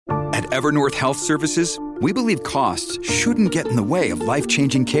Evernorth Health Services, we believe costs shouldn't get in the way of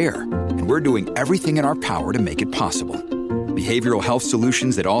life-changing care, and we're doing everything in our power to make it possible. Behavioral health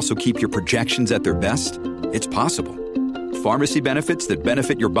solutions that also keep your projections at their best? It's possible. Pharmacy benefits that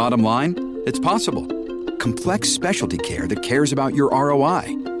benefit your bottom line? It's possible. Complex specialty care that cares about your ROI?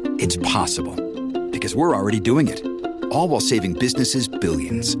 It's possible. Because we're already doing it. All while saving businesses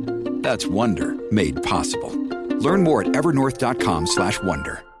billions. That's Wonder made possible. Learn more at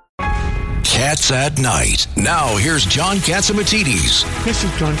evernorth.com/wonder. Cats at Night. Now, here's John Catsimatidis. This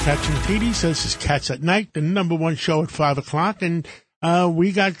is John Catsimatidis. This is Cats at Night, the number one show at 5 o'clock. And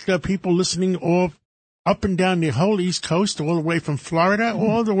we got people listening all up and down the whole East Coast, all the way from Florida,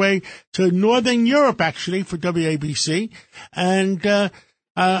 all the way to Northern Europe, actually, for WABC. And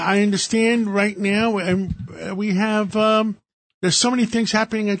I understand right now we have... there's so many things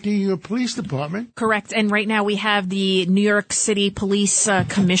happening at the police department. Correct. And right now we have the New York City Police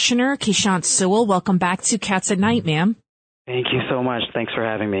Commissioner, Keechant Sewell. Welcome back to Cats at Night, ma'am. Thank you so much. Thanks for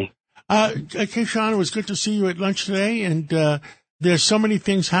having me. Keechant, it was good to see you at lunch today. And there's so many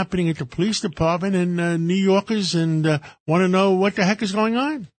things happening at the police department, and New Yorkers want to know what the heck is going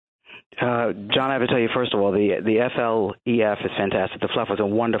on. John, I have to tell you, first of all, the FLEF is fantastic. The FLEF was a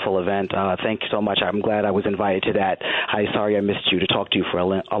wonderful event. Thank you so much. I'm glad I was invited to that. Sorry I missed you to talk to you for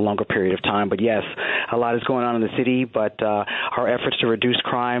a longer period of time. But yes, a lot is going on in the city, but our efforts to reduce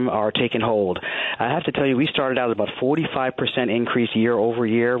crime are taking hold. I have to tell you, we started out at about 45% increase year over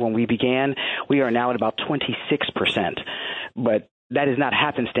year. When we began, we are now at about 26%. But that is not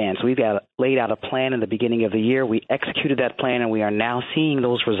happenstance. We've laid out a plan in the beginning of the year. We executed that plan, and we are now seeing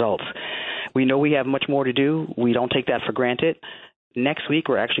those results. We know we have much more to do. We don't take that for granted. Next week,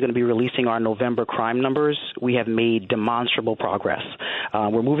 we're actually going to be releasing our November crime numbers. We have made demonstrable progress.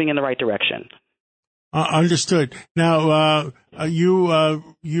 We're moving in the right direction. Understood. Now,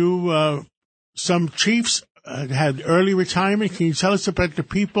 some chiefs had early retirement. Can you tell us about the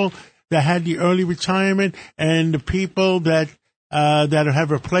people that had the early retirement and the people that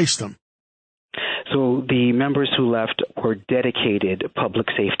have replaced them? So the members who left were dedicated public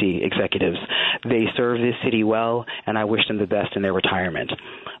safety executives. They serve this city well, and I wish them the best in their retirement.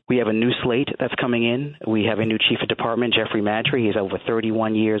 We have a new slate that's coming in. We have a new chief of department, Jeffrey Madry. He has over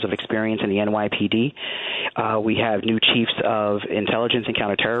 31 years of experience in the NYPD. We have new chiefs of intelligence and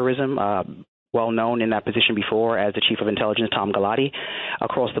counterterrorism, well known in that position before as the Chief of Intelligence, Tom Galati.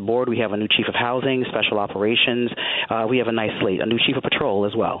 Across the board, we have a new Chief of Housing, Special Operations. We have a nice slate, a new Chief of Patrol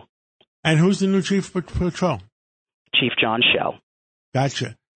as well. And who's the new Chief of Patrol? Chief John Schell.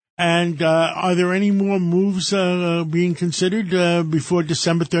 Gotcha. And are there any more moves being considered before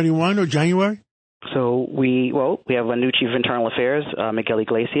December 31 or January? So we have a new Chief of Internal Affairs, Miguel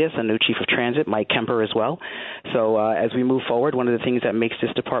Iglesias, a new Chief of Transit, Mike Kemper as well. So as we move forward, one of the things that makes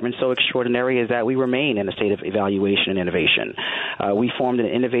this department so extraordinary is that we remain in a state of evaluation and innovation. We formed an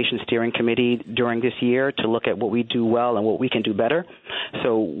innovation steering committee during this year to look at what we do well and what we can do better.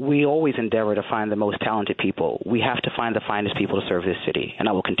 So we always endeavor to find the most talented people. We have to find the finest people to serve this city, and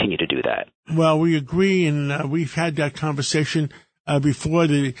I will continue to do that. Well, we agree, and we've had that conversation before.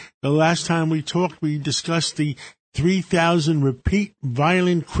 The last time we talked, we discussed the 3,000 repeat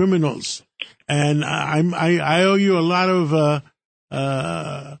violent criminals, and I owe you a lot of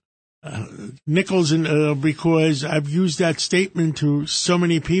nickels because I've used that statement to so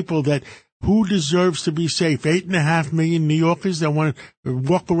many people that who deserves to be safe? 8.5 million New Yorkers that want to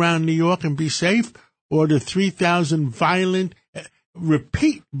walk around New York and be safe, or the 3,000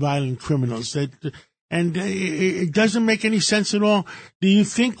 repeat violent criminals that. And it doesn't make any sense at all. Do you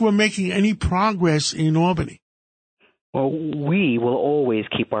think we're making any progress in Albany? Well, we will always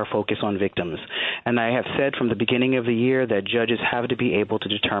keep our focus on victims. And I have said from the beginning of the year that judges have to be able to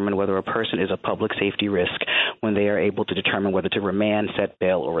determine whether a person is a public safety risk when they are able to determine whether to remand, set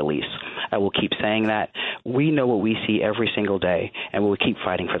bail, or release. I will keep saying that. We know what we see every single day, and we'll keep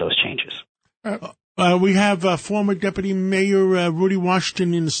fighting for those changes. We have former Deputy Mayor Rudy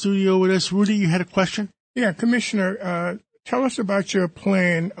Washington in the studio with us. Rudy, you had a question? Yeah, Commissioner, tell us about your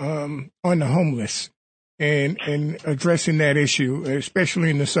plan on the homeless and addressing that issue,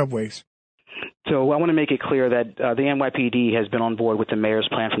 especially in the subways. So I want to make it clear that the NYPD has been on board with the mayor's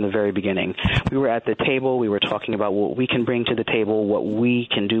plan from the very beginning. We were at the table. We were talking about what we can bring to the table, what we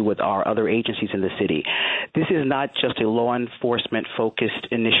can do with our other agencies in the city. This is not just a law enforcement-focused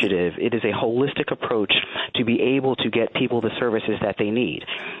initiative. It is a holistic approach to be able to get people the services that they need.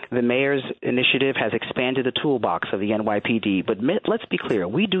 The mayor's initiative has expanded the toolbox of the NYPD, but let's be clear,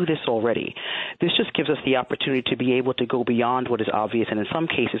 we do this already. This just gives us the opportunity to be able to go beyond what is obvious and in some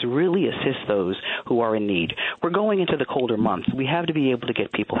cases really assist those who are in need. We're going into the colder months. We have to be able to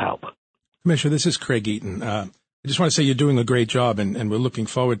get people help. Commissioner, this is Craig Eaton. I just want to say you're doing a great job, and we're looking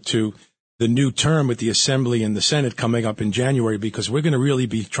forward to the new term with the Assembly and the Senate coming up in January, because we're going to really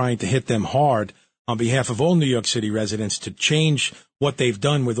be trying to hit them hard on behalf of all New York City residents to change what they've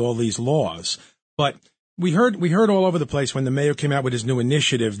done with all these laws. But we heard all over the place when the mayor came out with his new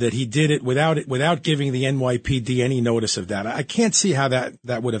initiative that he did it without giving the NYPD any notice of that. I can't see how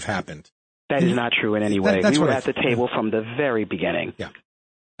that would have happened. That is not true in any way. We were at the table from the very beginning. Yeah.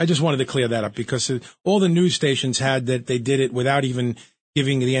 I just wanted to clear that up because all the news stations had that they did it without even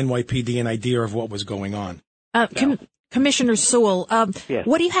giving the NYPD an idea of what was going on. Commissioner Sewell, yes.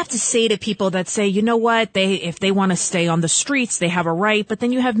 What do you have to say to people that say, you know what, if they want to stay on the streets, they have a right, but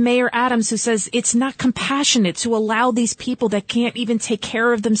then you have Mayor Adams who says it's not compassionate to allow these people that can't even take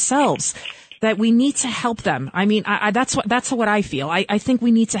care of themselves, that we need to help them. I mean, that's what I feel. I think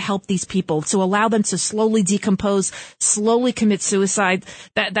we need to help these people, to allow them to slowly decompose, slowly commit suicide.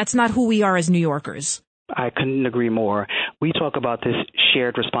 That's not who we are as New Yorkers. I couldn't agree more. We talk about this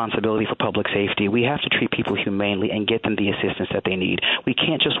shared responsibility for public safety. We have to treat people humanely and get them the assistance that they need. We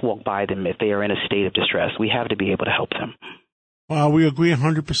can't just walk by them if they are in a state of distress. We have to be able to help them. Well, we agree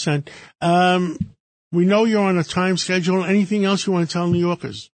 100%. We know you're on a time schedule. Anything else you want to tell New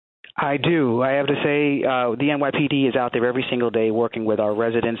Yorkers? I do. I have to say the NYPD is out there every single day working with our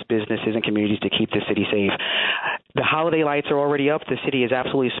residents, businesses, and communities to keep the city safe. The holiday lights are already up. The city is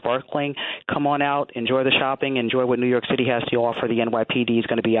absolutely sparkling. Come on out. Enjoy the shopping. Enjoy what New York City has to offer. The NYPD is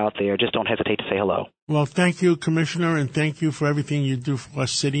going to be out there. Just don't hesitate to say hello. Well, thank you, Commissioner, and thank you for everything you do for our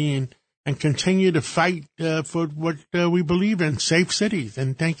city and continue to fight for what we believe in, safe cities.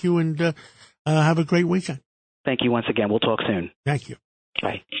 And thank you, and have a great weekend. Thank you once again. We'll talk soon. Thank you.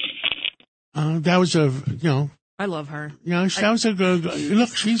 Bye. That was I love her. That was a good,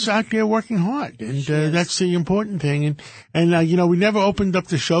 look, she's out there working hard, and that's the important thing. And we never opened up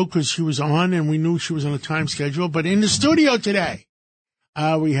the show because she was on, and we knew she was on a time schedule. But in the studio today,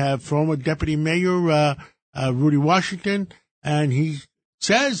 we have former Deputy Mayor Rudy Washington, and he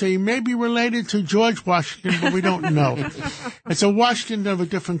says he may be related to George Washington, but we don't know. It's a Washington of a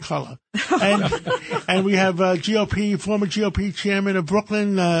different color. And we have former GOP chairman of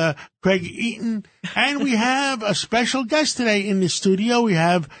Brooklyn, Craig Eaton. And we have a special guest today in the studio. We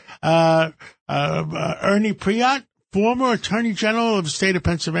have Ernie Priot, former Attorney General of the state of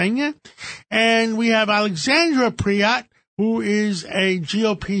Pennsylvania. And we have Alexandra Priot, who is a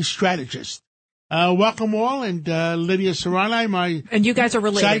GOP strategist. Welcome all, and Lydia Serrani, and you guys are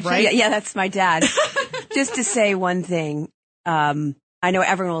related, right? Yeah, that's my dad. Just to say one thing, I know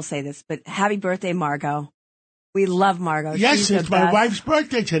everyone will say this, but happy birthday, Margot. We love Margot. Yes, it's my wife's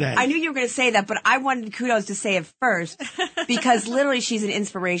birthday today. I knew you were going to say that, but I wanted kudos to say it first because literally she's an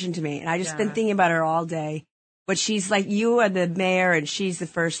inspiration to me, and I just been thinking about her all day. But she's like, you are the mayor, and she's the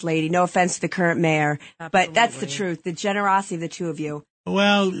first lady. No offense to the current mayor, but that's the truth. The generosity of the two of you.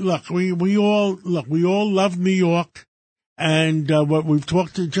 Well, look, we all love New York, and what we've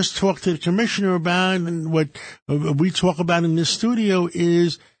talked to the commissioner about, and what we talk about in this studio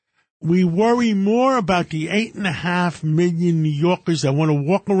is we worry more about the 8.5 million New Yorkers that want to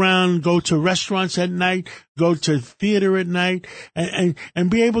walk around, go to restaurants at night, go to theater at night, and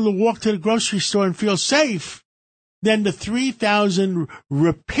be able to walk to the grocery store and feel safe, than the 3,000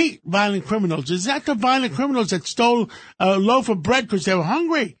 repeat violent criminals. Is that the violent criminals that stole a loaf of bread because they were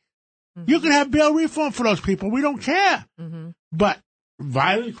hungry? Mm-hmm. You can have bail reform for those people. We don't care. Mm-hmm. But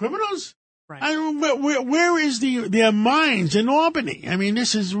violent criminals? Right. Where is their minds in Albany? I mean,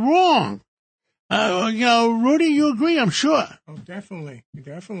 this is wrong. Rudy, you agree, I'm sure. Oh, definitely.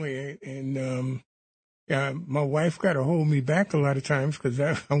 And my wife got to hold me back a lot of times because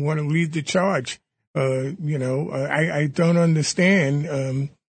I want to lead the charge. I don't understand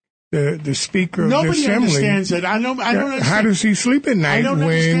the Speaker of the Assembly. Nobody understands it. I don't understand. How does he sleep at night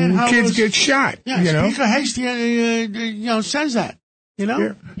when kids get shot? Yeah, Speaker Hasty, says that.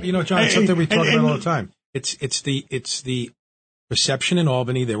 Yeah. John, it's something we talk about all the time. It's the perception in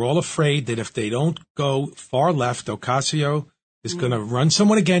Albany. They're all afraid that if they don't go far left, Ocasio is going to run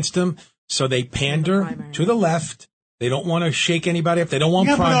someone against them. So they pander to the left. They don't want to shake anybody up. They don't want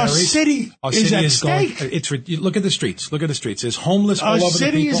primaries. But our city is at stake. Look at the streets. There's homeless all over the people.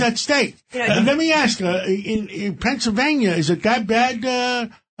 Our city is at stake. Let me ask, in Pennsylvania, is it that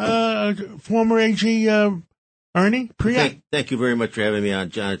bad, former AG Ernie Priya? Thank you very much for having me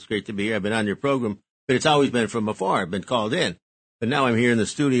on, John. It's great to be here. I've been on your program, but it's always been from afar. I've been called in. But now I'm here in the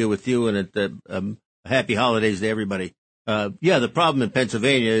studio with you, and happy holidays to everybody. The problem in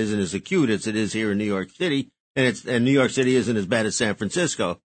Pennsylvania isn't as acute as it is here in New York City. And New York City isn't as bad as San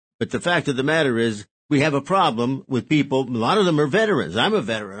Francisco. But the fact of the matter is we have a problem with people. A lot of them are veterans. I'm a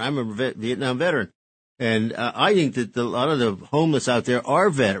veteran. I'm a Vietnam veteran. And I think that a lot of the homeless out there are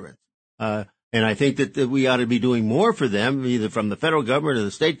veterans. And I think that we ought to be doing more for them, either from the federal government or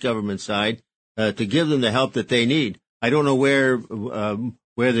the state government side, to give them the help that they need. I don't know where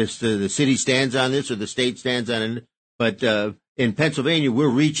the city stands on this or the state stands on it, but in Pennsylvania, we're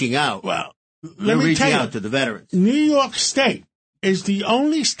reaching out. Well, we're reaching out to the veterans. New York State is the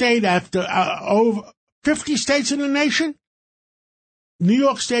only state after over 50 states in the nation. New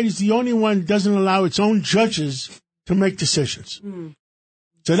York State is the only one that doesn't allow its own judges to make decisions.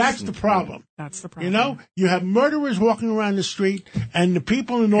 So that's the problem. That's the problem. You know, you have murderers walking around the street, and the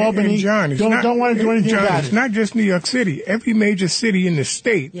people in Albany John, don't want to do anything John, about it. It's not just New York City. Every major city in the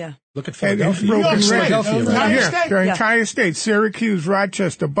state. Yeah. Look at Philadelphia. New York State, The entire state. Syracuse,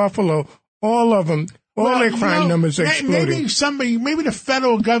 Rochester, Buffalo, all of them. All their crime numbers are exploding. Maybe the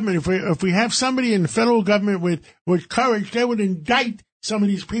federal government, if we have somebody in the federal government with courage, they would indict some of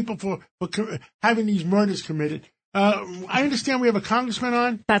these people for having these murders committed. I understand we have a congressman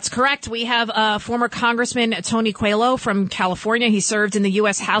on. That's correct. We have former Congressman Tony Coelho from California. He served in the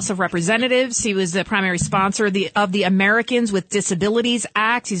U.S. House of Representatives. He was the primary sponsor of the Americans with Disabilities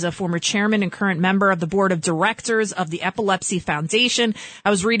Act. He's a former chairman and current member of the board of directors of the Epilepsy Foundation. I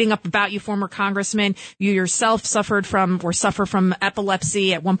was reading up about you, former Congressman. You yourself suffer from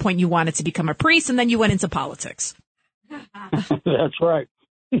epilepsy. At one point, you wanted to become a priest, and then you went into politics. That's right.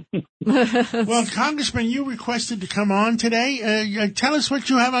 Well, Congressman, you requested to come on today. Tell us what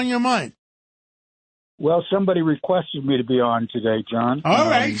you have on your mind. Well, somebody requested me to be on today, John. All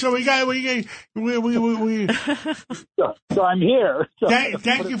right, so so I'm here. So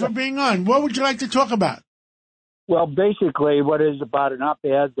thank you for being on. What would you like to talk about? Well, basically, what is about an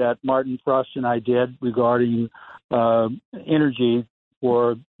op-ed that Martin Frost and I did regarding energy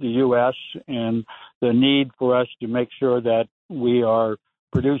for the U.S. and the need for us to make sure that we are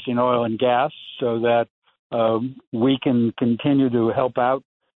producing oil and gas so that we can continue to help out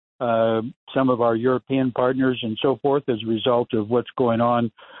some of our European partners and so forth as a result of what's going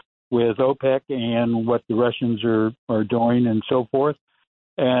on with OPEC and what the Russians are doing and so forth.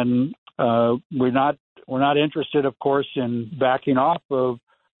 And we're not interested, of course, in backing off of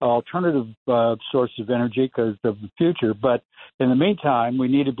alternative sources of energy because of the future. But in the meantime, we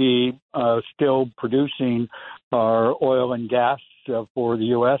need to be still producing our oil and gas for the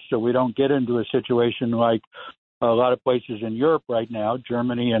U.S. so we don't get into a situation like a lot of places in Europe right now.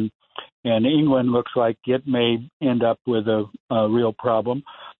 Germany and England looks like it may end up with a real problem.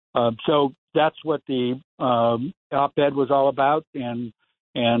 So that's what the op-ed was all about, and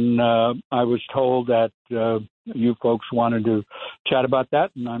I was told that you folks wanted to chat about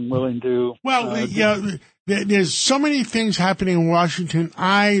that, and I'm willing to. Well, there's so many things happening in Washington,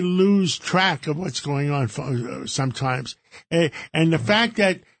 I lose track of what's going on sometimes. And the fact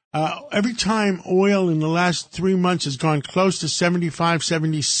that every time oil in the last 3 months has gone close to 75,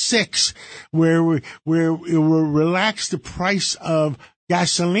 76, where we relax the price of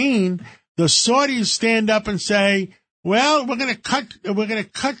gasoline, the Saudis stand up and say, well, we're going to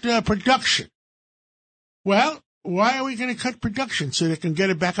cut production. Well, why are we going to cut production? So they can get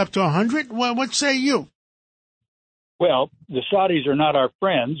it back up to 100? Well, what say you? Well, the Saudis are not our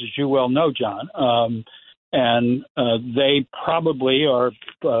friends, as you well know, John. And they probably are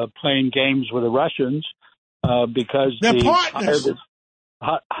playing games with the Russians because the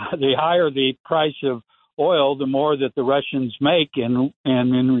higher the price of oil, the more that the Russians make. And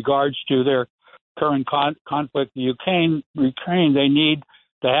in regards to their current conflict in Ukraine, they need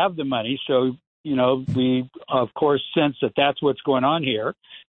to have the money. So, we, of course, sense that that's what's going on here.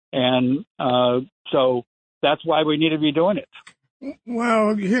 And so that's why we need to be doing it. Well,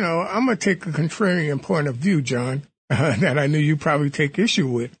 I'm going to take a contrarian point of view, John, that I knew you probably take issue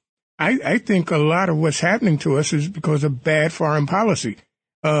with. I think a lot of what's happening to us is because of bad foreign policy.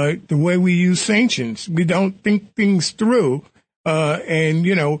 The way we use sanctions, we don't think things through. Somebody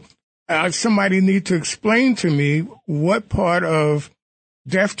need to explain to me what part of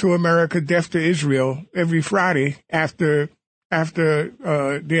Death to America, Death to Israel every Friday after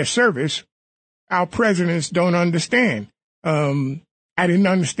their service, our presidents don't understand. I didn't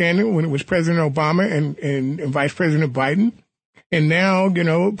understand it when it was President Obama and Vice President Biden. And now,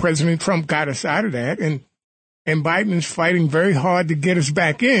 President Trump got us out of that. And Biden is fighting very hard to get us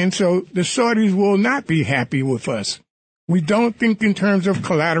back in. So the Saudis will not be happy with us. We don't think in terms of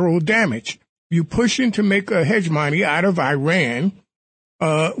collateral damage. You pushing to make a hegemony out of Iran.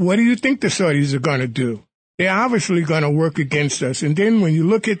 What do you think the Saudis are going to do? They're obviously going to work against us. And then when you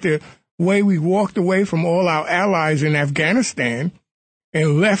look at the way we walked away from all our allies in Afghanistan,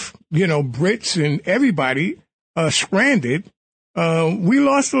 and left, Brits and everybody stranded, we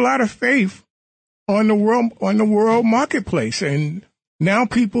lost a lot of faith on the world marketplace. And now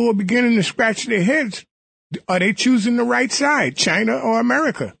people are beginning to scratch their heads. Are they choosing the right side, China or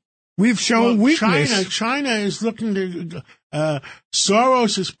America? We've shown weakness. China is looking to.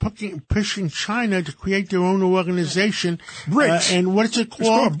 Soros is pushing China to create their own organization. BRICS. And what's it called? It's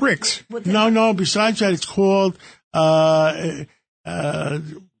called BRICS. No. Besides that, it's called. What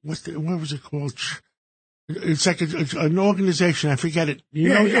was it called? It's like an organization. I forget it. The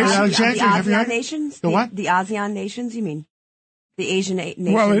ASEAN nations. The what? The ASEAN nations. You mean the Asian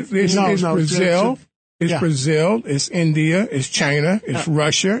nations? Well, it's Brazil. It's Brazil, it's India, it's China, it's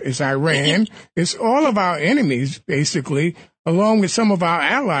Russia, it's Iran. It's all of our enemies, basically, along with some of our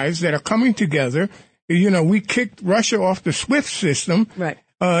allies that are coming together. We kicked Russia off the SWIFT system. Right.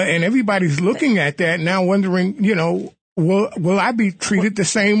 And everybody's looking at that now wondering, will I be treated the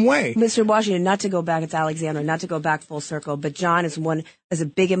same way? Mr. Washington, not to go back, it's Alexandra, not to go back full circle, but John is a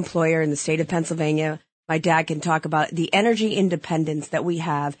big employer in the state of Pennsylvania. My dad can talk about the energy independence that we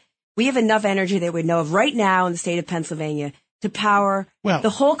have. We have enough energy that we know of right now in the state of Pennsylvania to power the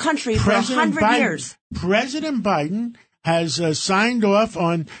whole country for 100 years. President Biden has signed off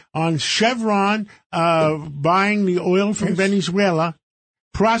on Chevron buying the oil from Venezuela,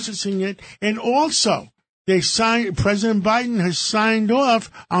 processing it, and also President Biden has signed off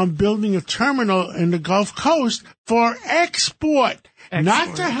on building a terminal in the Gulf Coast for export.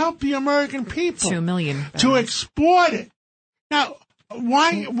 Not to help the American people. $2 million. To export it. Now,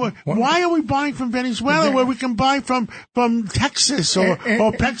 why are we buying from Venezuela where we can buy from Texas or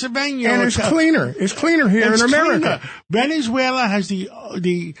Pennsylvania? And it's cleaner. It's cleaner here in America. Cleaner. Venezuela has the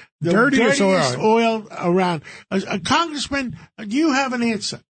dirtiest oil around. Congressman, do you have an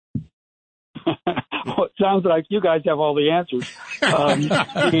answer? Well, it sounds like you guys have all the answers.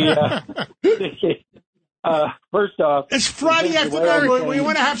 First off, it's Friday afternoon. We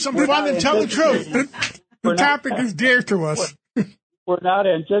want to have some fun and tell the truth. The topic is dear to us. We're not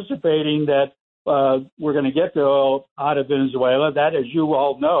anticipating that we're going to get the oil out of Venezuela. That, as you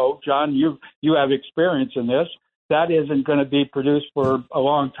all know, John, you have experience in this. That isn't going to be produced for a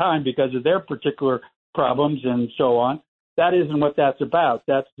long time because of their particular problems and so on. That isn't what that's about.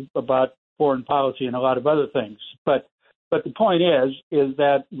 That's about foreign policy and a lot of other things. But the point is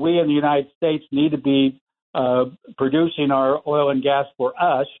that we in the United States need to be producing our oil and gas for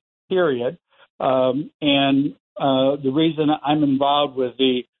us, period. The reason I'm involved with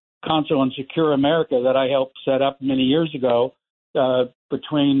the Council on Secure America that I helped set up many years ago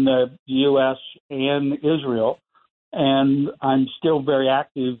between the U.S. and Israel, and I'm still very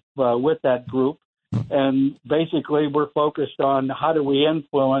active with that group. And basically, we're focused on how do we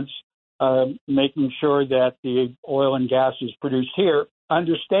influence making sure that the oil and gas is produced here,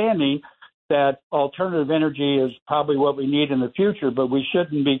 understanding that alternative energy is probably what we need in the future, but we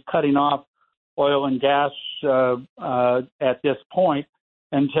shouldn't be cutting off oil and gas at this point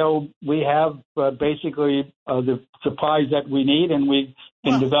until we have basically the supplies that we need and we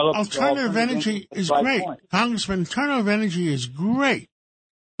can develop. Alternative energy is great. Congressman, alternative energy is great,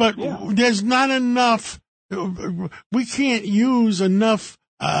 but there's not enough. We can't use enough,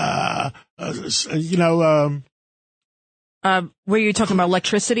 were you talking about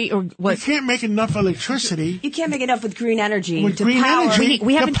electricity or what? We can't make enough electricity. You can't make enough with green energy. With green energy,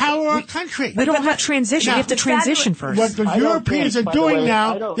 we have to power our country. We don't have transition. We have to transition first. What the Europeans are doing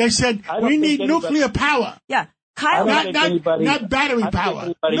now, they said we need nuclear power. Yeah. Not battery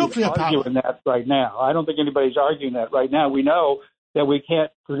power. Nuclear power. Arguing that right now. I don't think anybody's arguing that right now. We know that we can't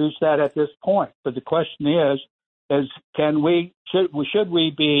produce that at this point. But the question is should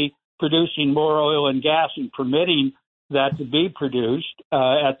we be producing more oil and gas and permitting that to be produced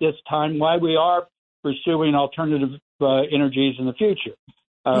at this time while we are pursuing alternative energies in the future?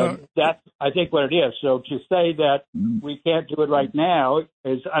 That's, I think, what it is. So to say that we can't do it right now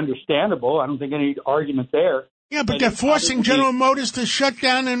is understandable. I don't think any argument there. Yeah, but they're forcing General Motors to shut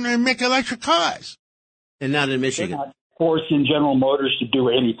down and make electric cars. And not in Michigan. They're not forcing General Motors to do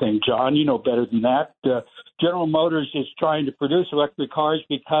anything, John. You know better than that. General Motors is trying to produce electric cars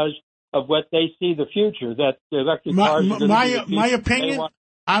because of what they see the future, that the electric cars are going to be my opinion,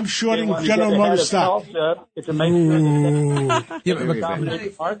 I'm shorting General Motors stock. It's a market.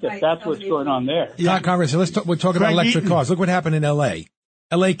 That's what's going on there. Yeah, Congress, we're talking about electric cars. Look what happened in L.A.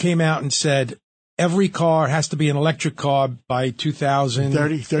 L.A. came out and said every car has to be an electric car by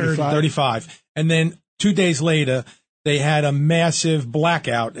 2035. And then 2 days later, they had a massive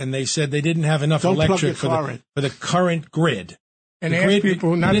blackout, and they said they didn't have enough electric for the current grid. And ask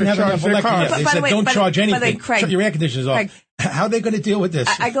people not to charge their cars. They said don't charge anything. Shut your air conditioners off. How are they going to deal with this?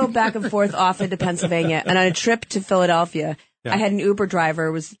 I go back and forth often to Pennsylvania, and on a trip to Philadelphia, Yeah. I had an Uber driver.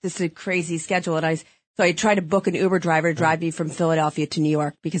 It was just a crazy schedule, and so I tried to book an Uber driver to drive me from Philadelphia to New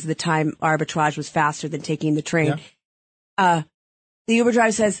York because of the time arbitrage was faster than taking the train. Yeah. The Uber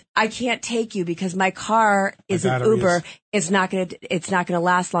driver says, "I can't take you because my car is an Uber. It's not gonna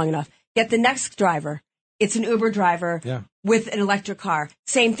last long enough." Get the next driver. It's an Uber driver with an electric car.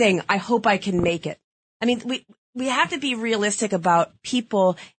 Same thing. I hope I can make it. I mean, we have to be realistic about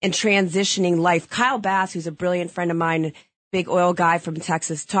people and transitioning life. Kyle Bass, who's a brilliant friend of mine, a big oil guy from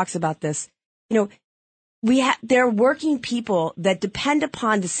Texas, talks about this. You know, they're working people that depend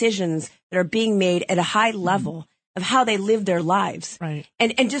upon decisions that are being made at a high level of how they live their lives. Right.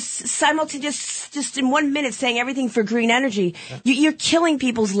 And just simultaneously, just in 1 minute saying everything for green energy, you're killing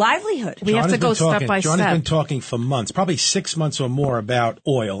people's livelihood. We have to go step by step. John has been talking for months, probably 6 months or more, about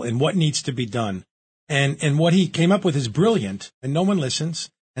oil and what needs to be done. And what he came up with is brilliant, and no one listens.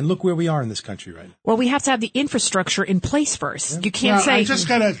 And look where we are in this country right now. Well, we have to have the infrastructure in place first. Yeah. You can't say... I just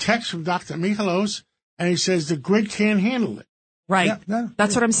got a text from Dr. Michalos, and he says the grid can't handle it. Right. Yeah,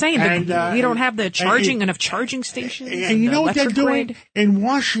 that's what I'm saying. And, we don't have the enough charging stations. And you know what they're doing? In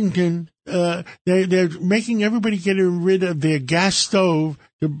Washington, they're making everybody get rid of their gas stove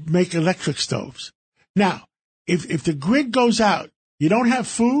to make electric stoves. Now, if the grid goes out, you don't have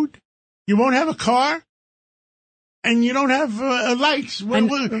food, you won't have a car, and you don't have lights.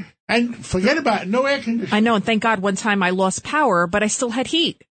 And forget about it. No air conditioning. I know, and thank God one time I lost power, but I still had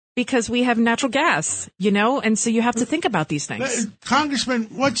heat. Because we have natural gas, and so you have to think about these things. Congressman,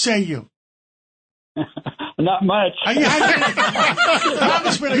 what say you? Not much.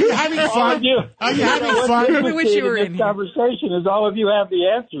 Congressman, are you having fun? Are you having fun? We wish you were in this conversation is all of you have the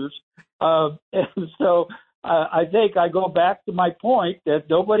answers. And so I think I go back to my point that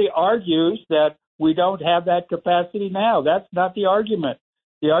nobody argues that we don't have that capacity now. That's not the argument.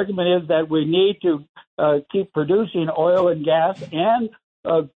 The argument is that we need to keep producing oil and gas and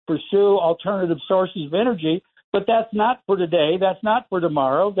pursue alternative sources of energy, but that's not for today. That's not for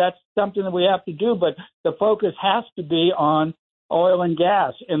tomorrow. That's something that we have to do, but the focus has to be on oil and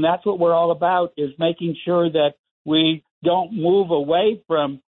gas, and that's what we're all about, is making sure that we don't move away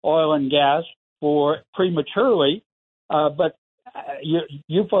from oil and gas for prematurely, but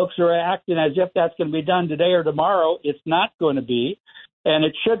you folks are acting as if that's going to be done today or tomorrow. It's not going to be, and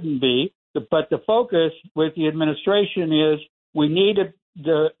it shouldn't be, but the focus with the administration is we need to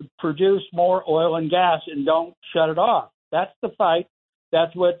produce more oil and gas and don't shut it off. That's the fight.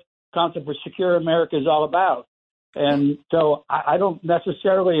 That's what Council for Secure America is all about. And so I don't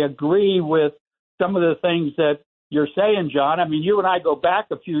necessarily agree with some of the things that you're saying, John. I mean, you and I go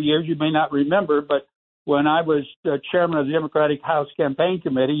back a few years. You may not remember, but when I was chairman of the Democratic House Campaign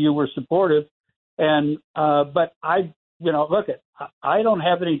Committee, you were supportive. And but I don't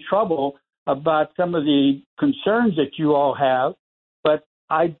have any trouble about some of the concerns that you all have. But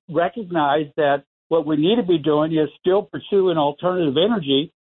I recognize that what we need to be doing is still pursuing alternative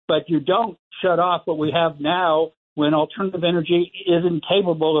energy, but you don't shut off what we have now when alternative energy isn't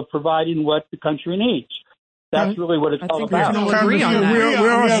capable of providing what the country needs. That's really what it's all about.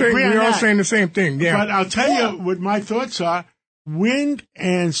 We're all saying the same thing. Yeah. But I'll tell you what my thoughts are. Wind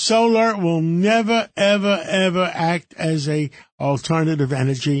and solar will never, ever, ever act as a alternative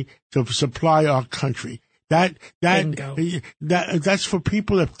energy to supply our country. That's for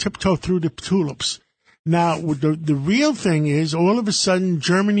people that tiptoe through the tulips. Now, the real thing is, all of a sudden,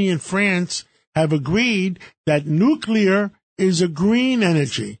 Germany and France have agreed that nuclear is a green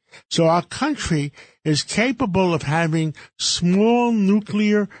energy. So our country is capable of having small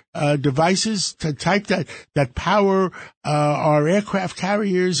nuclear devices to type that power our aircraft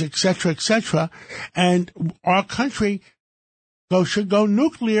carriers, et cetera, and our country should go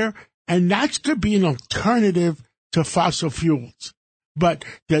nuclear. And that's going to be an alternative to fossil fuels. But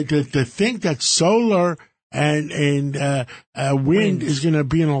to think that solar and wind is going to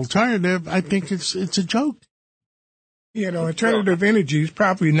be an alternative, I think it's a joke. Alternative energy is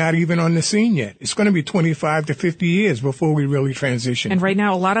probably not even on the scene yet. It's going to be 25 to 50 years before we really transition. And right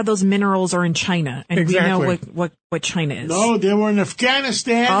now, a lot of those minerals are in China, and exactly. We know what China is. No, they were in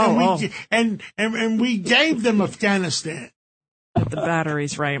Afghanistan, and we gave them Afghanistan. With the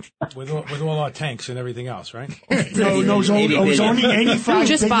batteries, right? With all our tanks and everything else, right? No, it was only $85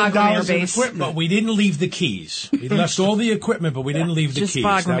 just billion Bagram Air in equipment. But we didn't leave the keys. We left all the equipment, but we didn't leave the just keys.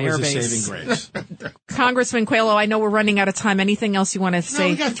 Bagram That Air was a Base. saving grace. Congressman Coelho, I know we're running out of time. Anything else you want to say?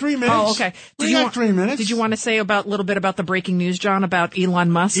 No, we got 3 minutes. Oh, okay. We got 3 minutes. Did you want to say a little bit about the breaking news, John, about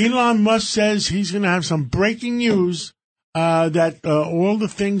Elon Musk? Elon Musk says he's going to have some breaking news that all the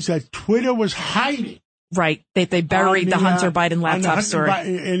things that Twitter was hiding Right. They buried the Hunter Biden laptop story.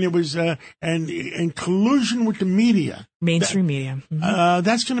 And it was and in collusion with the media. Mainstream media. Mm-hmm.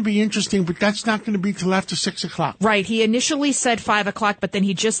 That's going to be interesting, but that's not going to be till after 6 o'clock. Right. He initially said 5 o'clock, but then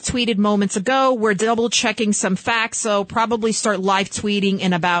he just tweeted moments ago, we're double checking some facts, so probably start live tweeting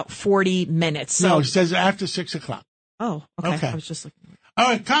in about 40 minutes. So. No, it says after 6 o'clock. Oh, okay. I was just looking. All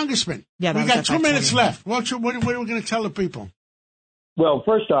right, Congressman. Yeah, we got 2 minutes left. What are we going to tell the people? Well,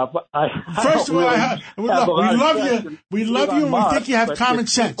 first off, we love you. We love you, and we think you have common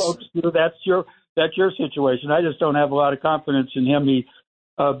sense. Folks, that's your situation. I just don't have a lot of confidence in him.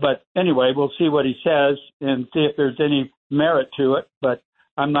 But anyway, we'll see what he says and see if there's any merit to it. But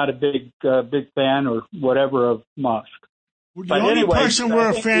I'm not a big fan or whatever of Musk. The only person we're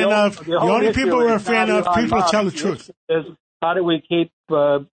a fan of, the only people we're a fan of, people tell the truth. Is how do we keep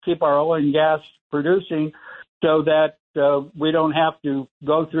our oil and gas producing so that we don't have to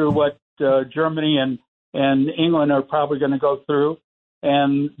go through what Germany and England are probably going to go through.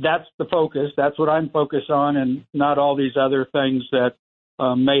 And that's the focus. That's what I'm focused on, and not all these other things that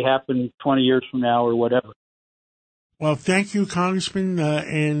may happen 20 years from now or whatever. Well, thank you, Congressman,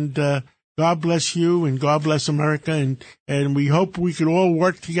 and God bless you, and God bless America, and we hope we can all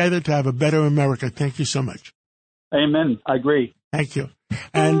work together to have a better America. Thank you so much. Amen. I agree. Thank you.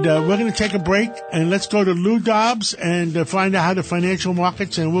 And we're going to take a break, and let's go to Lou Dobbs and find out how the financial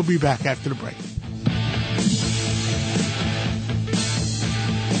markets, and we'll be back after the break.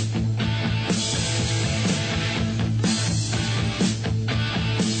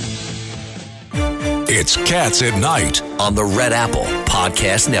 It's Cats at Night on the Red Apple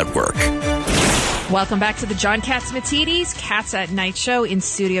Podcast Network. Welcome back to the John Catsimatidis Cats at Night show. In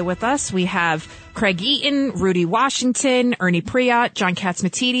studio with us, we have Craig Eaton, Rudy Washington, Ernie Priot, John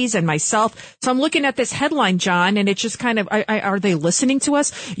Catsimatidis, and myself. So I'm looking at this headline, John, and it's just kind of, are they listening to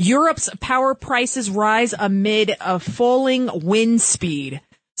us? Europe's power prices rise amid a falling wind speed.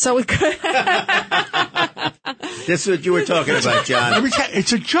 So it could. That's what you were talking about, John.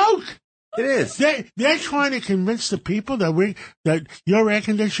 It's a joke. It is. They're trying to convince the people that your air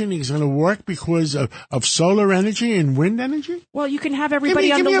conditioning is going to work because of solar energy and wind energy. Well, you can have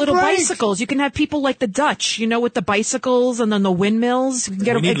everybody on the little bicycles. You can have people like the Dutch, with the bicycles and then the windmills. You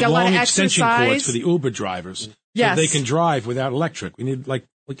can get a lot of extension exercise. cords for the Uber drivers. Yes. So they can drive without electric. We need like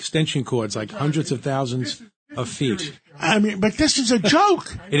extension cords, like hundreds of thousands of feet. I mean, but this is a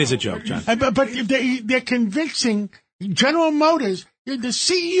joke. It is a joke, John. But they're convincing General Motors. The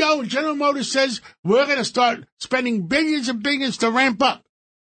CEO of General Motors says we're going to start spending billions and billions to ramp up.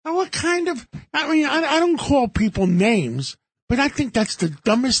 Now, what kind of, I don't call people names, but I think that's the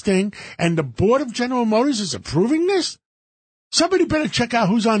dumbest thing. And the board of General Motors is approving this? Somebody better check out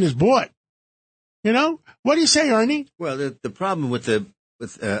who's on this board. What do you say, Ernie? Well, the problem with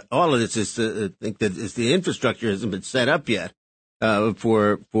all of this is I think that the infrastructure hasn't been set up yet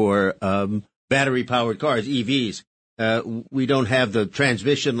for battery powered cars, EVs. We don't have the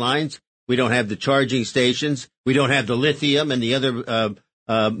transmission lines. We don't have the charging stations. We don't have the lithium and the other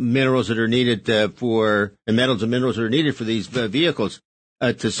minerals that are needed and metals and minerals that are needed for these vehicles.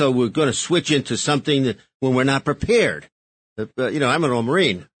 So we're going to switch into something when we're not prepared. I'm an old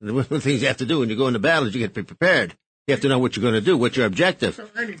Marine. One of the things you have to do when you go into battle is you get prepared. You have to know what you're going to do, what's your objective.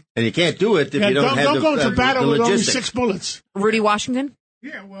 And you can't do it if you don't have go into battle with only 6 bullets. Rudy Washington?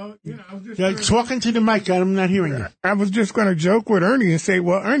 Yeah, well, I was just talking to the mic. I'm not hearing you. I was just going to joke with Ernie and say,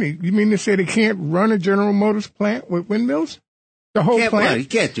 well, Ernie, you mean to say they can't run a General Motors plant with windmills? The whole plant? Well, you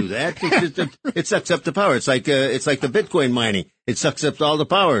can't do that. It sucks up the power. It's like the Bitcoin mining. It sucks up all the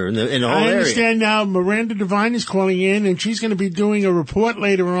power in the whole area. I understand now. Miranda Devine is calling in, and she's going to be doing a report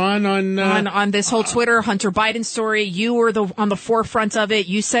later on this whole Twitter Hunter Biden story. You were on the forefront of it.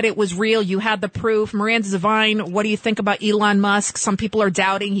 You said it was real. You had the proof. Miranda Devine, what do you think about Elon Musk? Some people are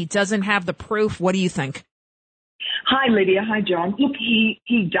doubting he doesn't have the proof. What do you think? Hi, Lydia. Hi, John. Look,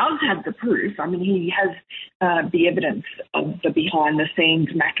 he does have the proof. I mean, he has the evidence of the behind-the-scenes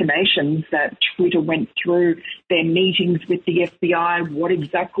machinations that Twitter went through, their meetings with the FBI, what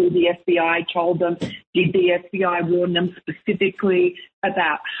exactly the FBI told them. Did the FBI warn them specifically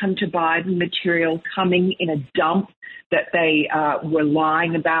about Hunter Biden material coming in a dump that they were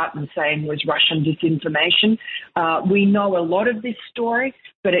lying about and saying was Russian disinformation? We know a lot of this story,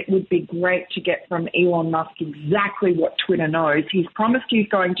 but it would be great to get from Elon Musk exactly what Twitter knows. He's promised he's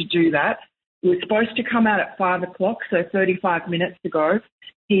going to do that. It was supposed to come out at 5 o'clock, so 35 minutes ago.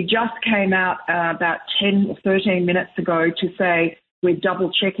 He just came out about 10 or 13 minutes ago to say we're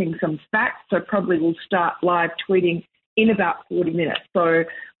double-checking some facts, so probably we'll start live tweeting in about 40 minutes. So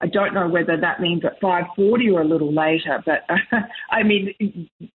I don't know whether that means at 5:40 or a little later, but I mean,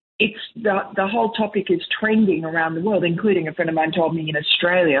 it's the whole topic is trending around the world, including a friend of mine told me in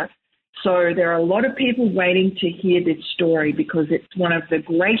Australia. So there are a lot of people waiting to hear this story because it's one of the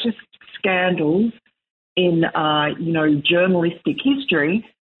greatest scandals in, journalistic history,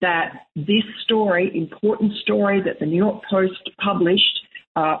 that this story, important story that the New York Post published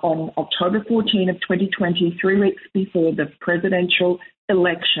on October 14 of 2020, 3 weeks before the presidential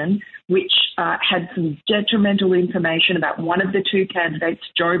election, which had some detrimental information about one of the two candidates,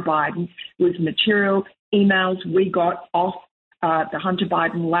 Joe Biden, was material emails we got off the Hunter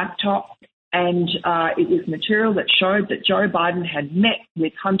Biden laptop. And it was material that showed that Joe Biden had met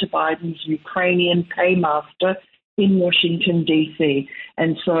with Hunter Biden's Ukrainian paymaster in Washington, D.C.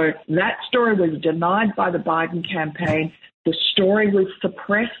 And so that story was denied by the Biden campaign. The story was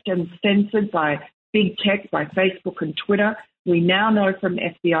suppressed and censored by big tech, by Facebook and Twitter. We now know from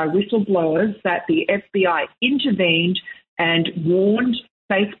FBI whistleblowers that the FBI intervened and warned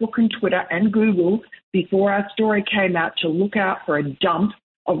Facebook and Twitter and Google before our story came out to look out for a dump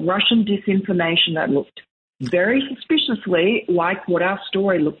of Russian disinformation that looked very suspiciously like what our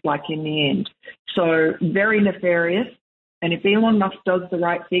story looked like in the end. So very nefarious. And if Elon Musk does the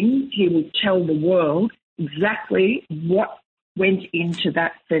right thing, he will tell the world exactly what went into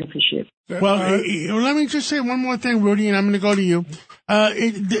that censorship. Well, let me just say one more thing, Rudy, and I'm going to go to you.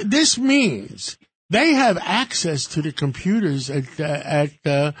 This means they have access to the computers at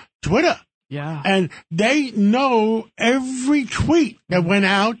Twitter. Yeah. And they know every tweet that went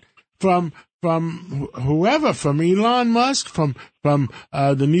out from whoever, from Elon Musk, from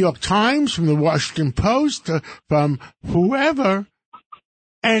the New York Times, from the Washington Post, from whoever,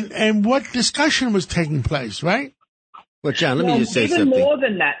 and what discussion was taking place, right? Well, John, let me just say even something. More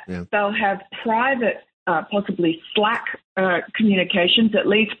than that, Yeah. They'll have private, possibly Slack communications, at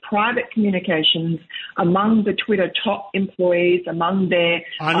least private communications among the Twitter top employees, among their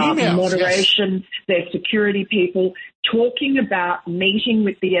emails, moderation, their security people, talking about meeting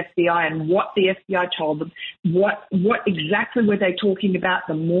with the FBI and what the FBI told them. What exactly were they talking about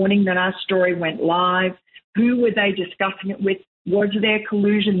the morning that our story went live? Who were they discussing it with? Was there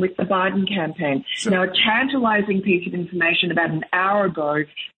collusion with the Biden campaign? Now, a tantalizing piece of information about an hour ago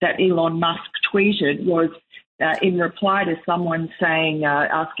that Elon Musk tweeted was in reply to someone saying,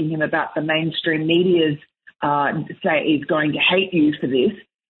 asking him about the mainstream media's say he's going to hate you for this.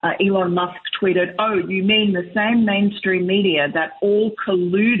 Elon Musk tweeted, "Oh, you mean the same mainstream media that all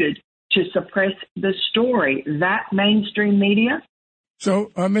colluded to suppress the story? That mainstream media?"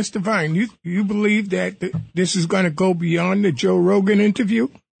 So, Mr. Vine, you believe that this is going to go beyond the Joe Rogan interview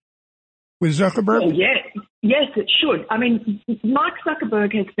with Zuckerberg? Oh, yes, it should. I mean, Mark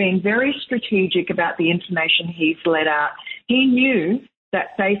Zuckerberg has been very strategic about the information he's let out. He knew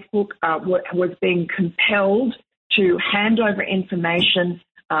that Facebook was being compelled to hand over information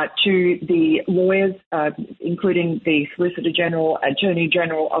to the lawyers, including the Solicitor General, Attorney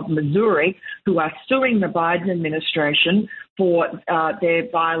General of Missouri, who are suing the Biden administration for their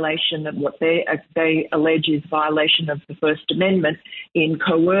violation of what they allege is violation of the First Amendment in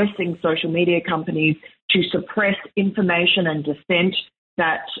coercing social media companies to suppress information and dissent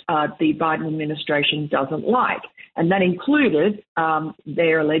that the Biden administration doesn't like. And that included,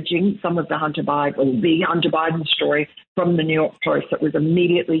 they're alleging, some of the Hunter Biden story from the New York Post that was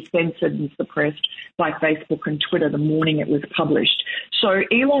immediately censored and suppressed by Facebook and Twitter the morning it was published. So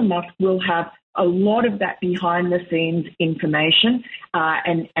Elon Musk will have a lot of that behind-the-scenes information,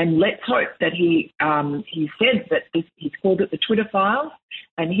 and let's hope that he said that he's called it the Twitter files,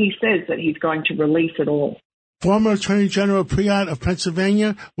 and he says that he's going to release it all. Former Attorney General Priot of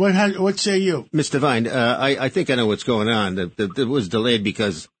Pennsylvania, what say you? Mr. Vine, I think I know what's going on. It was delayed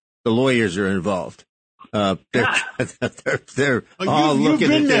because the lawyers are involved. They're all looking you've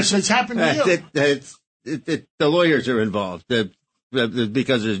been at there, this. so it's happened to you. The lawyers are involved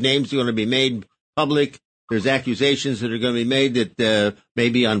because there's names going to be made public. There's accusations that are going to be made that may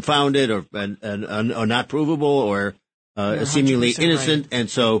be unfounded or not provable or seemingly innocent. Right. And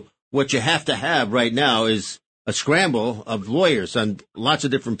so what you have to have right now is a scramble of lawyers and lots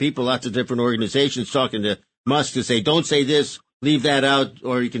of different people, lots of different organizations talking to Musk to say, don't say this, leave that out,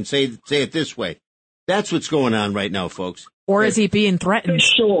 or you can say it this way. That's what's going on right now, folks. Or is he being threatened?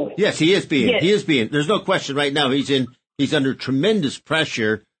 Sure. Yes, he is being. Yes. He is being. There's no question right now. He's under tremendous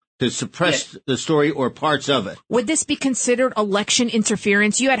pressure to suppress the story or parts of it. Would this be considered election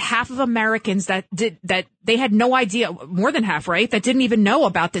interference? You had half of Americans that they had no idea, more than half, right? That didn't even know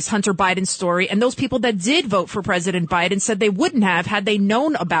about this Hunter Biden story. And those people that did vote for President Biden said they wouldn't have had they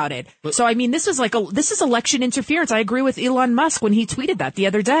known about it. So, I mean, this is election interference. I agree with Elon Musk when he tweeted that the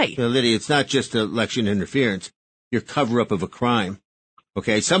other day. Lydia, it's not just election interference. Your cover-up of a crime.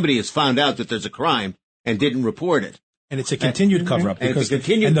 Okay, somebody has found out that there's a crime and didn't report it. And it's a continued cover-up because Joe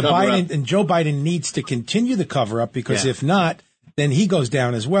Biden needs to continue the cover-up because if not, then he goes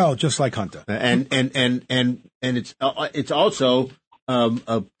down as well, just like Hunter. And it's also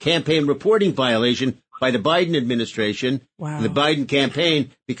a campaign reporting violation by the Biden administration, the Biden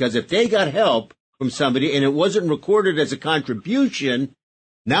campaign, because if they got help from somebody and it wasn't recorded as a contribution,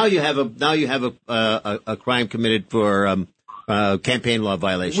 now you have a crime committed for campaign law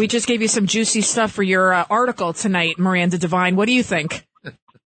violation. We just gave you some juicy stuff for your article tonight, Miranda Devine. What do you think?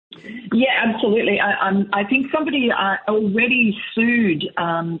 Yeah, absolutely. I think somebody already sued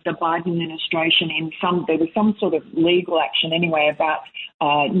the Biden administration there was some sort of legal action anyway about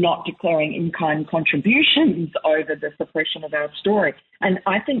not declaring in-kind contributions over the suppression of our story. And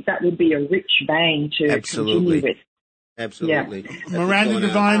I think that would be a rich vein to continue with. Absolutely. Yeah. Miranda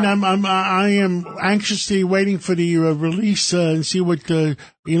Devine, I am anxiously waiting for the release and see what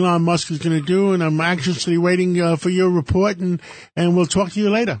Elon Musk is going to do, and I'm anxiously waiting for your report, and we'll talk to you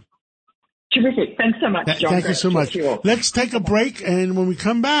later. Terrific. Thanks so much, John. Thank you so much. Let's take a break, and when we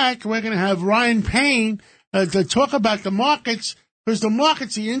come back, we're going to have Ryan Payne to talk about the markets, because the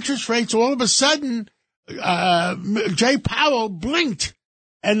markets, the interest rates, all of a sudden, Jay Powell blinked.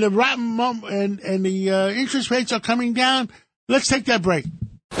 And the interest rates are coming down. Let's take that break.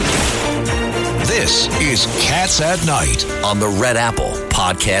 This is Cats at Night on the Red Apple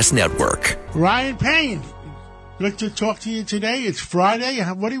Podcast Network. Ryan Payne, good to talk to you today. It's Friday.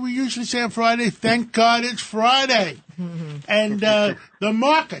 What do we usually say on Friday? Thank God it's Friday. And the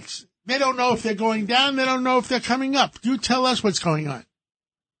markets, they don't know if they're going down. They don't know if they're coming up. You tell us what's going on.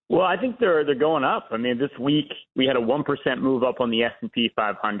 Well, I think they're going up. I mean, this week we had a 1% move up on the S&P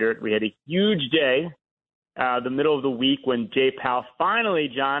 500. We had a huge day, the middle of the week when Jay Powell finally,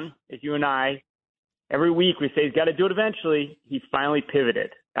 John, as you and I, every week we say he's got to do it eventually. He finally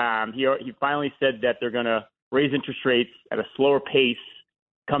pivoted. He finally said that they're going to raise interest rates at a slower pace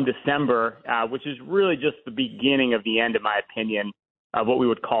come December, which is really just the beginning of the end, in my opinion, of what we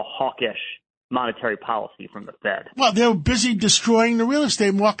would call hawkish monetary policy from the Fed. Well, they're busy destroying the real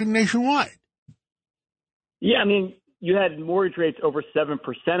estate market nationwide. Yeah, I mean, you had mortgage rates over 7%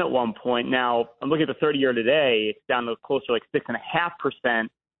 at one point. Now, I'm looking at the 30-year today. It's down to closer to like 6.5%.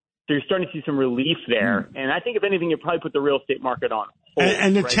 So you're starting to see some relief there. And I think, if anything, you probably put the real estate market on hold.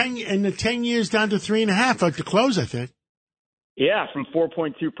 And the 10 years down to 3.5 at the close, I think. Yeah, from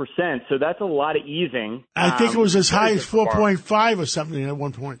 4.2%. So that's a lot of easing. I think it was as high as 4.5 or something at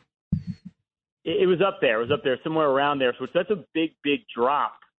one point. It was up there. It was up there, somewhere around there. So that's a big, big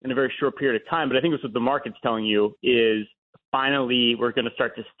drop in a very short period of time. But I think it's what the market's telling you is finally we're going to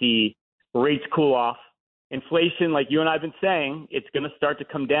start to see rates cool off. Inflation, like you and I have been saying, it's going to start to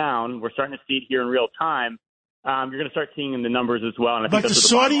come down. We're starting to see it here in real time. You're going to start seeing in the numbers as well. And I think but the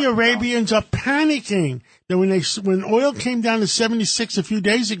Saudi Arabians are panicking that when oil came down to 76 a few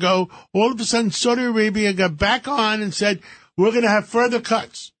days ago, all of a sudden Saudi Arabia got back on and said, we're going to have further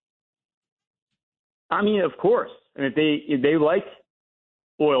cuts. I mean, of course. I mean, they like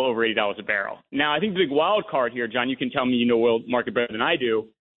oil over $80 a barrel. Now, I think the big wild card here, John, you can tell me you know oil market better than I do,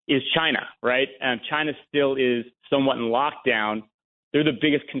 is China, right? And China still is somewhat in lockdown. They're the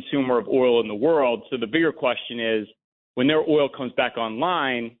biggest consumer of oil in the world. So the bigger question is, when their oil comes back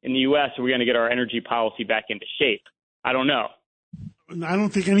online in the U.S., are we going to get our energy policy back into shape? I don't know. I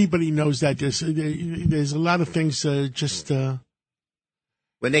don't think anybody knows that. There's a lot of things When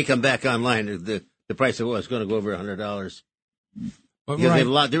they come back online, the price of oil is going to go over $100. Well, they're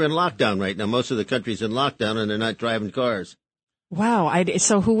in lockdown right now. Most of the country's in lockdown, and they're not driving cars. Wow.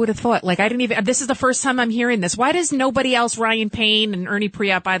 So who would have thought? Like, this is the first time I'm hearing this. Why does nobody else, Ryan Payne and Ernie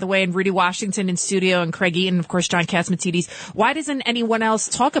Priap, by the way, and Rudy Washington in studio, and Craig Eaton, of course, John Catsimatidis, why doesn't anyone else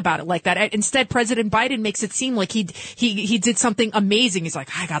talk about it like that? Instead, President Biden makes it seem like he did something amazing. He's like,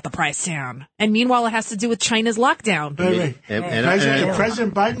 I got the price down. And meanwhile, it has to do with China's lockdown.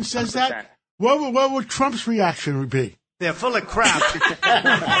 President Biden says that? What would Trump's reaction be? They're full of crap.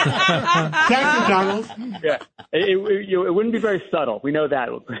 Thank you, Donald. Yeah, it wouldn't be very subtle. We know that.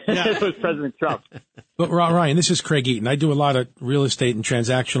 It was President Trump. But Ryan, this is Craig Eaton. I do a lot of real estate and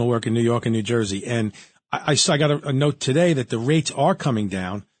transactional work in New York and New Jersey, and I got a note today that the rates are coming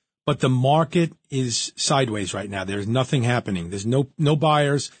down, but the market is sideways right now. There's nothing happening. There's no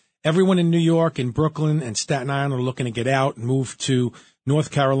buyers. Everyone in New York and Brooklyn and Staten Island are looking to get out and move to North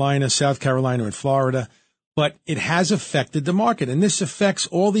Carolina, South Carolina, and Florida. But it has affected the market, and this affects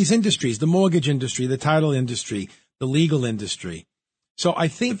all these industries, the mortgage industry, the title industry, the legal industry. So I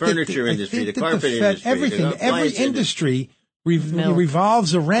think the furniture industry, the carpet industry, everything, every industry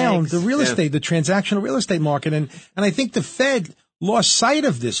revolves around the real estate, the transactional real estate market. And I think the Fed lost sight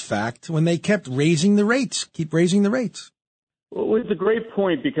of this fact when they kept raising the rates, keep raising the rates. Well, it's a great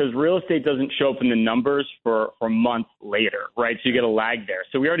point because real estate doesn't show up in the numbers for months later, right? So you get a lag there.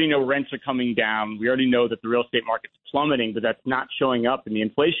 So we already know rents are coming down. We already know that the real estate market's plummeting, but that's not showing up in the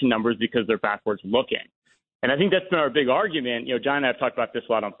inflation numbers because they're backwards looking. And I think that's been our big argument. John and I have talked about this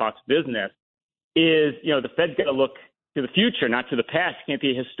a lot on Fox Business, is, the Fed's got to look to the future, not to the past. You can't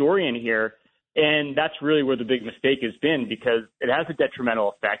be a historian here. And that's really where the big mistake has been, because it has a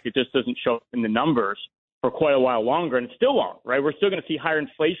detrimental effect. It just doesn't show up in the numbers for quite a while longer, and it still won't, right? We're still going to see higher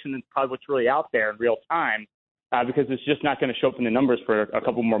inflation than probably what's really out there in real time, because it's just not going to show up in the numbers for a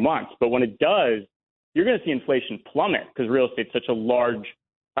couple more months. But when it does, you're going to see inflation plummet because real estate's such a large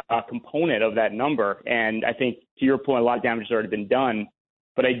component of that number. And I think, to your point, a lot of damage has already been done.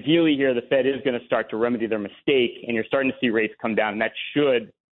 But ideally here, the Fed is going to start to remedy their mistake, and you're starting to see rates come down. And that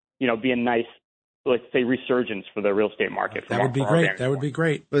should, be a nice, let's say, resurgence for the real estate market. That would be great. That would be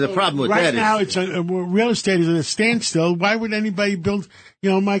great. But the problem with right that now, is real estate is at a standstill. Why would anybody build?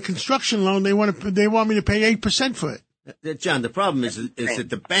 My construction loan. They want me to pay 8% for it. John, the problem is that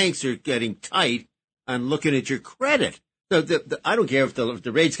the banks are getting tight on looking at your credit. So I don't care if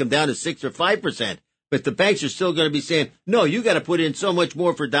the rates come down to 6 or 5%, but the banks are still going to be saying, no, you got to put in so much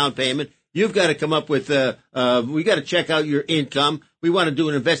more for down payment. You've got to come up with, we got to check out your income. We want to do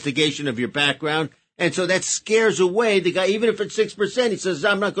an investigation of your background. And so that scares away the guy. Even if it's 6%, he says,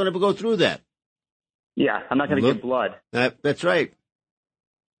 I'm not going to go through that. Yeah, I'm not going to get blood. That's right.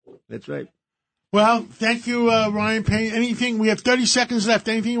 That's right. Well, thank you, Ryan Payne. Anything? We have 30 seconds left.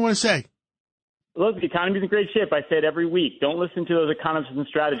 Anything you want to say? Look, the economy's in great shape. I say it every week. Don't listen to those economists and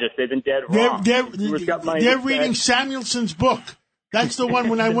strategists. They've been dead wrong. They're reading Samuelson's book. That's the one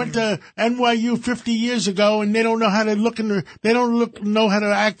when I went to NYU 50 years ago, and they don't know how to know how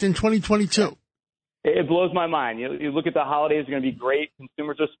to act in 2022. It blows my mind. You look at the holidays, are going to be great.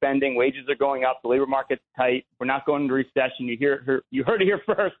 Consumers are spending. Wages are going up. The labor market's tight. We're not going into recession. You heard it here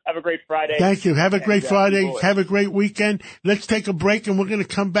first. Have a great Friday. Thank you. Have a great Friday. Have a great weekend. Let's take a break, and we're going to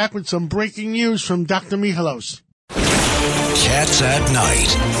come back with some breaking news from Dr. Michalos. Cats at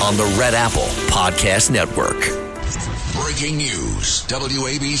Night on the Red Apple Podcast Network. Breaking news,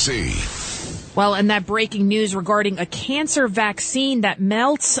 WABC. Well, and that breaking news regarding a cancer vaccine that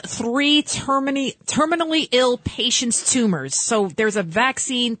melts 3 terminally ill patients' tumors. So there's a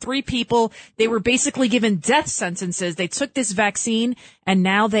vaccine, 3 people, they were basically given death sentences. They took this vaccine and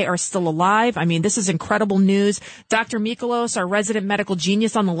now they are still alive. I mean, this is incredible news. Dr. Michalos, our resident medical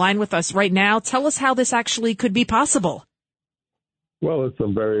genius, on the line with us right now. Tell us how this actually could be possible. Well, it's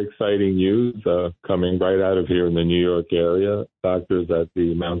some very exciting news coming right out of here in the New York area. Doctors at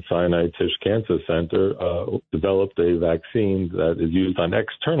the Mount Sinai Tisch Cancer Center developed a vaccine that is used on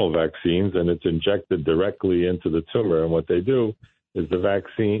external vaccines, and it's injected directly into the tumor. And what they do is the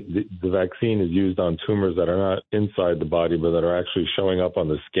vaccine is used on tumors that are not inside the body, but that are actually showing up on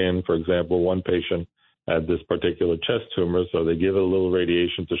the skin. For example, one patient had this particular chest tumor, so they give it a little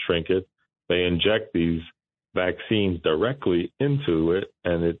radiation to shrink it. They inject these vaccines directly into it,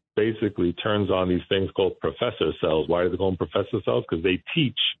 and it basically turns on these things called professor cells. Why do they call them professor cells? Because they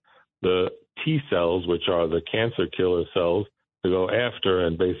teach the T cells, which are the cancer killer cells, to go after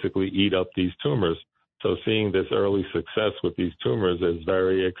and basically eat up these tumors. So seeing this early success with these tumors is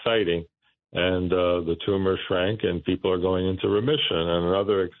very exciting. And the tumor shrank and people are going into remission. And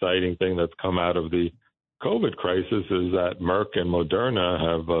another exciting thing that's come out of the COVID crisis is that Merck and Moderna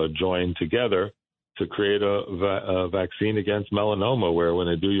have joined together to create a vaccine against melanoma, where when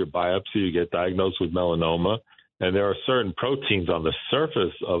they do your biopsy, you get diagnosed with melanoma. And there are certain proteins on the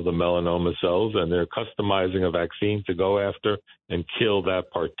surface of the melanoma cells, and they're customizing a vaccine to go after and kill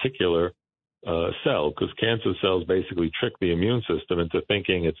that particular cell, because cancer cells basically trick the immune system into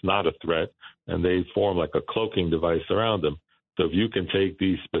thinking it's not a threat, and they form like a cloaking device around them. So if you can take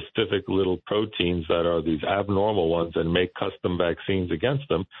these specific little proteins that are these abnormal ones and make custom vaccines against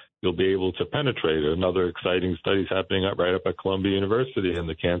them, you'll be able to penetrate it. Another exciting study is happening right up at Columbia University in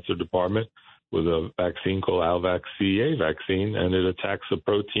the cancer department with a vaccine called Alvac-CEA vaccine, and it attacks the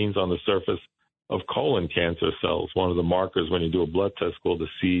proteins on the surface of colon cancer cells. One of the markers when you do a blood test called the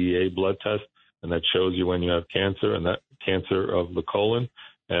CEA blood test, and that shows you when you have cancer, and that cancer of the colon.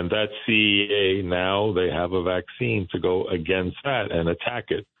 And that CEA, now they have a vaccine to go against that and attack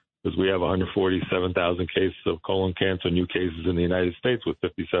it, because we have 147,000 cases of colon cancer, new cases in the United States with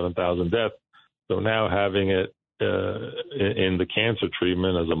 57,000 deaths. So now having it in the cancer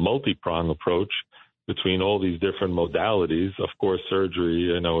treatment as a multi-pronged approach between all these different modalities. Of course,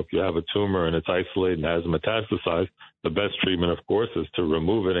 surgery, if you have a tumor and it's isolated and has metastasized, the best treatment, of course, is to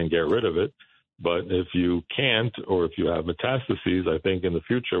remove it and get rid of it. But if you can't, or if you have metastases, I think in the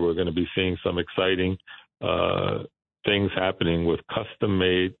future we're going to be seeing some exciting things happening with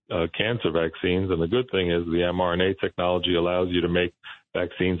custom-made cancer vaccines. And the good thing is the mRNA technology allows you to make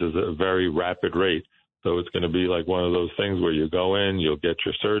vaccines at a very rapid rate. So it's going to be like one of those things where you go in, you'll get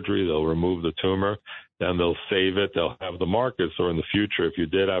your surgery, they'll remove the tumor, then they'll save it, they'll have the markers. So in the future, if you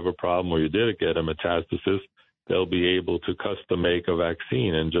did have a problem or you did get a metastasis, they'll be able to custom make a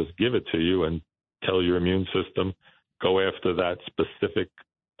vaccine and just give it to you and tell your immune system, go after that specific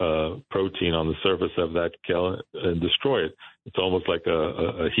protein on the surface of that kill and destroy it. It's almost like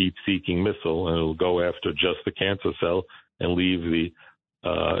a heat-seeking missile, and it'll go after just the cancer cell and leave the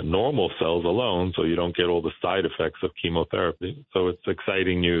normal cells alone, so you don't get all the side effects of chemotherapy. So it's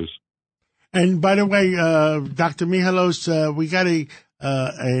exciting news. And by the way, Dr. Michalos, we got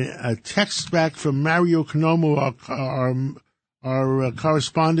a text back from Mario Konomo, our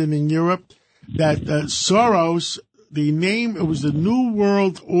correspondent in Europe, that Soros, the name, it was the New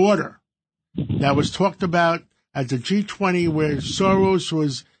World Order that was talked about at the G20, where Soros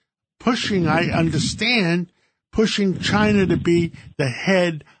was pushing, I understand, pushing China to be the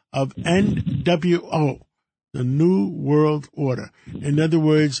head of NWO, the New World Order. In other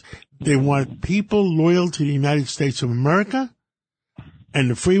words, they want people loyal to the United States of America and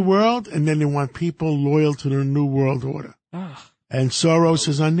the free world, and then they want people loyal to the New World Order. And Soros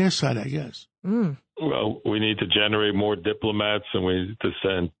is on their side, I guess. Well, we need to generate more diplomats, and we need to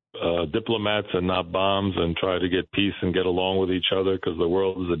send diplomats and not bombs, and try to get peace and get along with each other, because the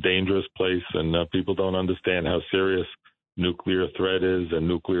world is a dangerous place, and people don't understand how serious nuclear threat is and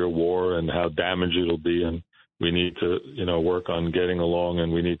nuclear war and how damaged it'll be. And we need to, work on getting along,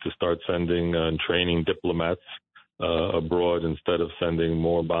 and we need to start sending and training diplomats abroad instead of sending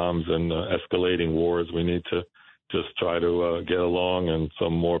more bombs and escalating wars. We need to just try to get along, and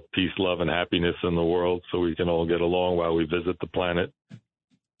some more peace, love, and happiness in the world, so we can all get along while we visit the planet.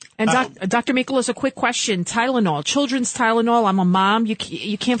 And Dr. Michalos, a quick question. Tylenol, children's Tylenol. I'm a mom. You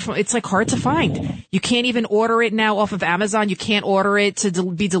can't, it's like hard to find. You can't even order it now off of Amazon. You can't order it to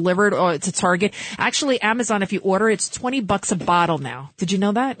be delivered or to Target. Actually, Amazon, if you order, it's $20 a bottle now. Did you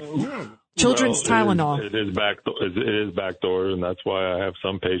know that? Children's Tylenol. It is backdoor, and that's why I have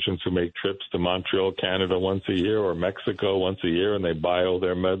some patients who make trips to Montreal, Canada once a year, or Mexico once a year, and they buy all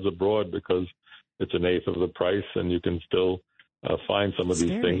their meds abroad because it's an eighth of the price, and you can still find some of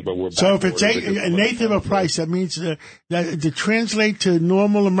these things. But we're so if it's an eighth of a price, that means that to translate to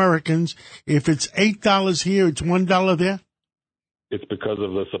normal Americans, if it's $8 here, it's $1 there. It's because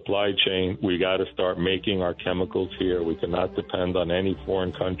of the supply chain. We got to start making our chemicals here. We cannot depend on any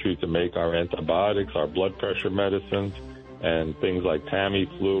foreign country to make our antibiotics, our blood pressure medicines, and things like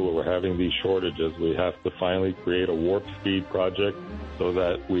Tamiflu. We're having these shortages. We have to finally create a warp speed project so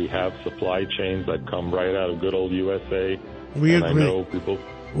that we have supply chains that come right out of good old USA. We and agree. I know people,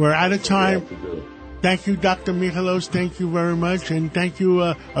 we're out of time. Thank you, Dr. Michalos. Thank you very much. And thank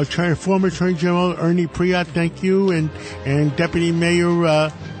you, former Attorney General Ernie Priot. Thank you. And Deputy Mayor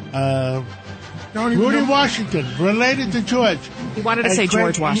Rudy Washington, related to George. He wanted to say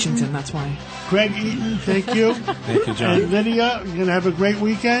George Washington, that's why. Craig Eaton, thank you. Thank you, John. And Lydia, you're going to have a great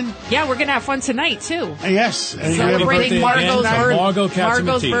weekend. Yeah, we're going to have fun tonight, too. Yes. And celebrating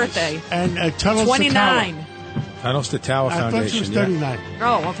Margot's birthday. And Tunnels 29. Tunnels to Tower Foundation. I thought she was 39.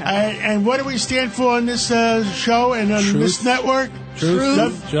 Oh, okay. And what do we stand for on this show and on this network?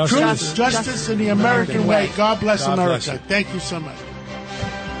 Truth, justice, and the American way. God bless America. Thank you so much.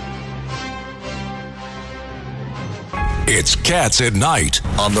 It's Cats at Night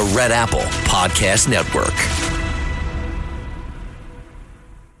on the Red Apple Podcast Network.